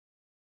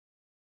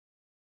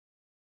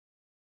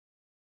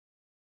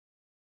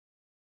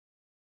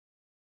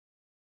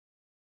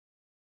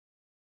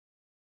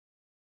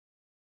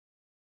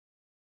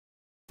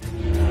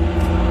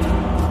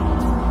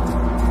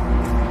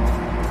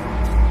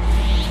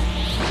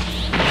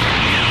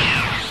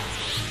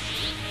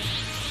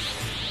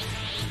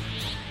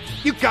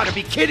You gotta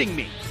be kidding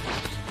me!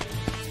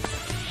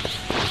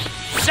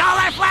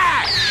 Solar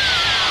Flash!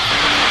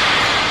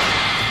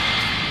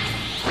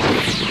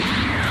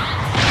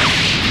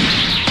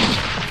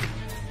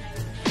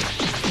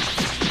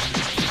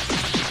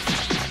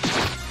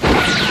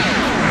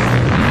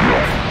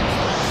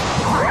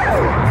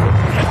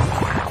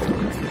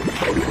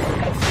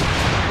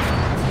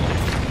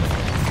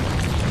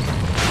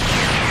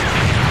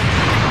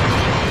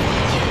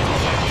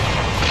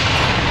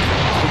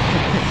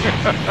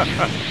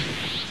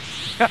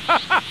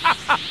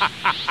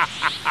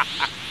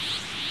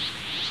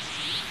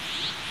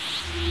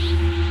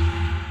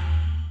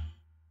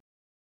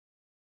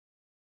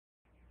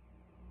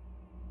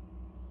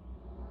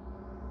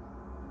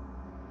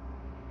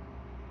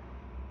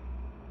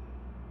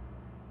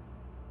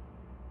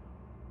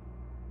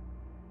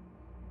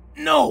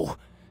 No!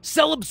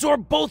 Cell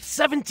absorbed both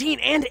 17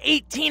 and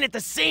 18 at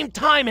the same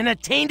time and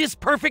attained his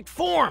perfect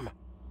form!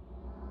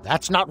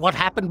 That's not what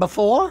happened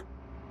before?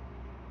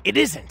 It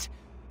isn't.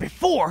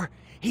 Before,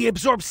 he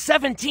absorbed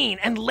 17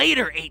 and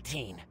later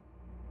 18.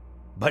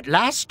 But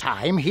last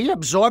time he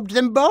absorbed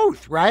them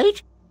both,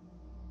 right?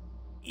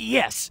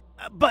 Yes,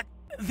 but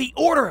the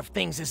order of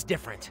things is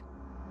different.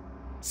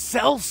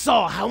 Cell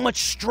saw how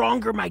much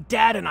stronger my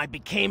dad and I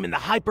became in the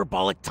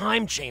hyperbolic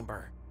time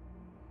chamber.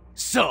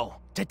 So,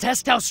 to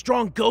test how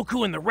strong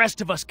Goku and the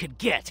rest of us could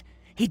get,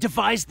 he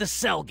devised the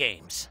Cell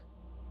games.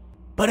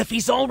 But if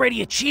he's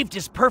already achieved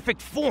his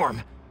perfect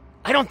form,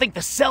 I don't think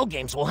the Cell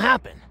games will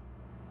happen.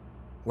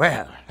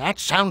 Well, that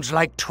sounds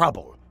like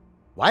trouble.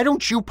 Why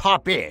don't you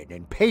pop in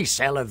and pay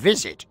Cell a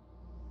visit?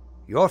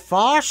 You're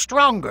far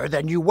stronger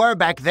than you were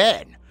back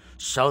then,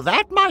 so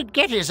that might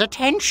get his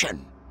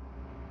attention.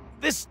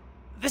 This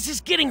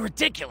is getting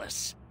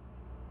ridiculous.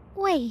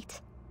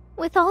 Wait,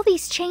 with all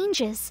these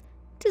changes,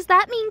 does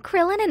that mean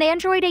Krillin and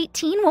Android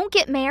 18 won't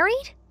get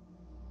married?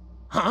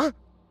 Huh?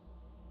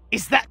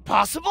 Is that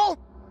possible?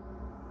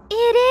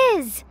 It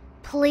is!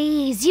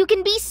 Please, you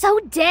can be so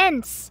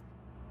dense!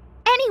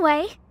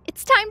 Anyway,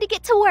 it's time to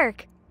get to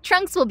work.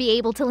 Trunks will be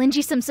able to lend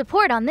you some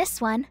support on this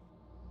one.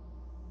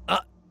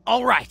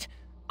 All right.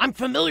 I'm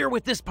familiar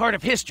with this part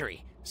of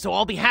history, so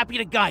I'll be happy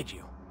to guide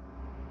you.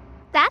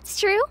 That's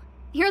true.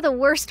 You're the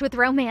worst with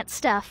romance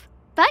stuff,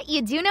 but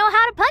you do know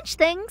how to punch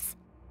things.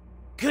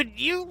 Could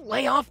you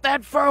lay off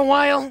that for a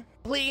while,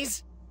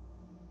 please?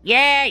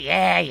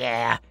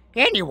 Yeah.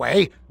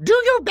 Anyway,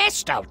 do your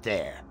best out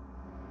there.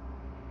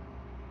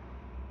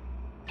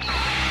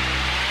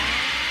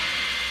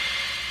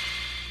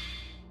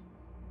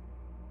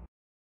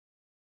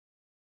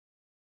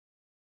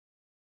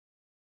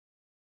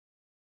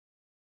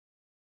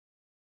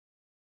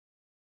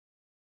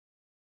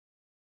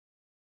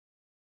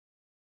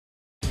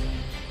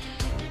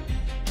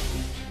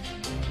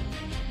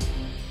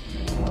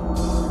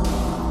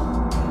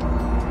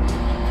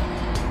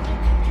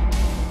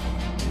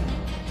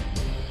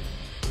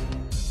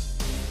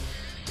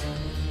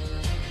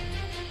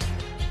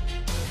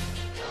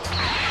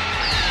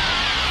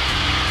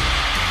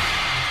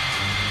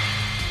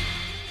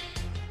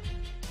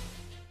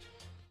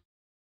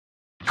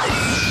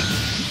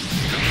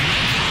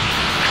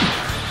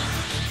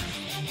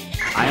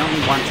 I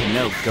only want to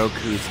know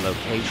Goku's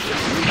location.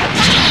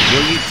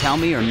 Will you tell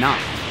me or not?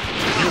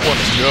 You want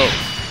to know,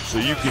 so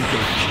you can go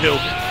kill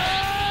him.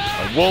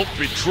 I won't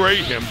betray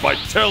him by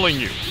telling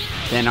you.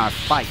 Then our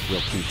fight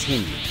will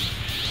continue.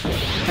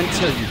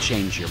 Until you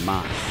change your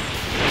mind.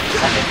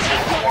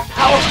 17's more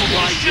powerful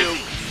than he should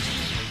be.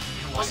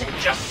 It wasn't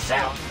just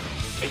Cell.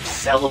 If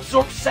Cell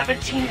absorbed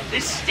 17 in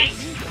this state,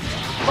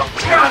 we're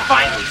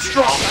terrifyingly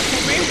strong.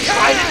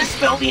 Try to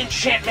dispel the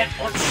enchantment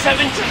on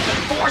 17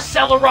 before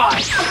Cell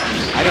arrives.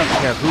 I don't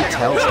care who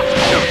tells me.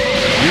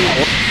 You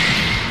or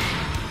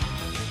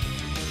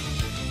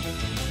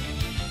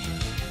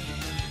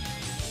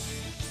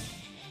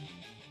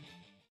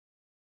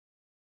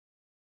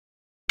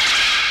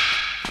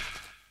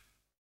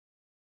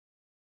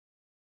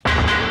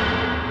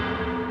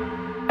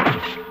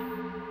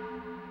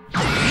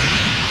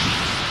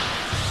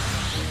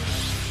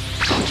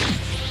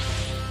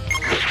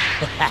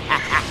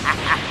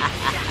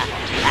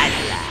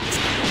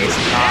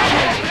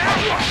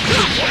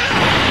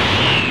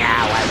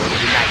Now I will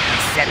unite the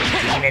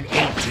 17 and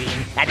 18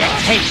 and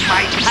attain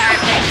my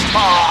perfect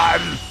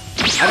form!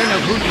 I don't know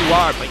who you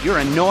are, but you're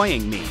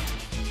annoying me.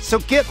 So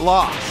get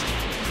lost.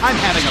 I'm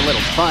having a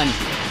little fun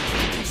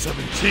here.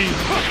 17,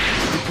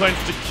 he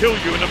plans to kill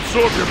you and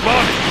absorb your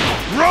body.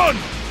 Run!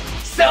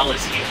 Cell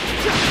is here.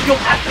 You'll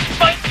have to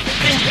fight to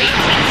defend 18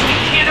 so you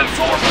can't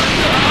absorb her.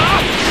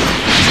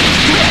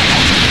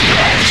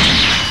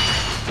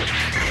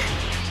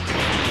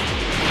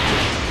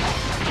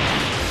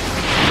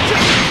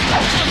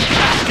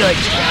 Good.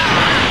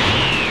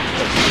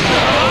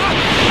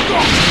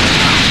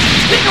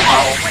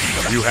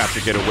 You have to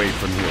get away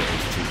from here,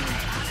 18.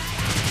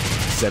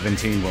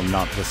 17 will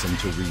not listen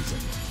to reason.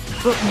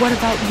 But what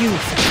about you,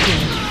 16?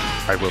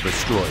 I will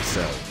destroy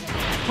Cell.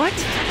 What?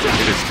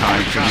 It is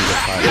time for you to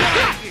fight.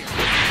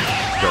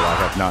 Though I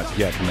have not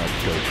yet met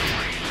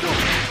Goku.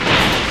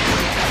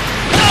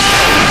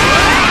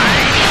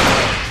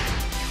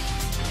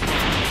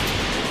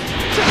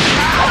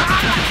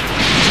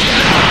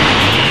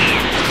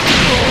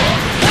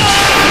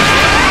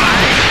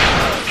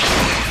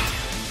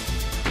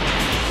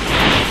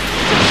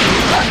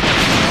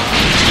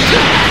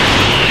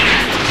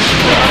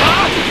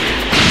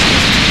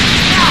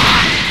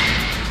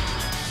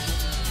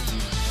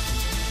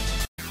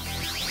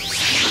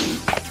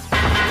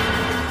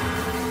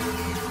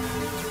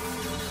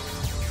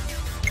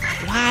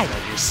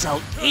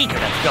 so eager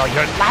to throw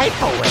your life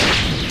away?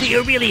 Do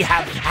you really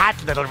have that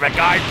little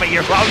regard for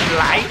your own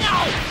life?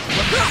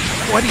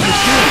 What are you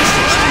doing,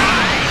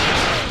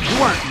 16? You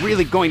aren't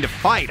really going to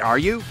fight, are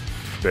you?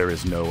 There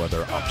is no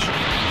other option.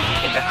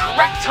 In the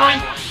correct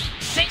timeline,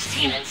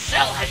 16 and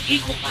Cell had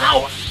equal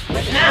power,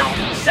 but now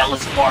Cell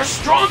is far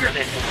stronger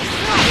than him.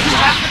 You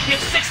have to give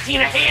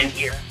 16 a hand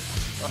here.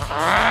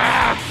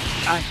 I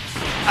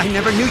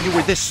never knew you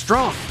were this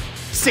strong.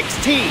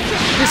 16!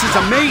 This is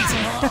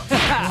amazing!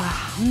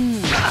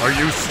 Are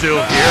you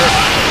still here?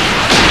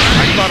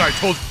 I thought I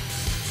told...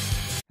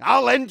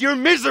 I'll end your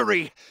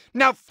misery!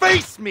 Now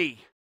face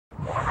me!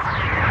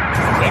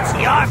 It's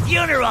your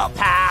funeral,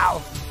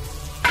 pal!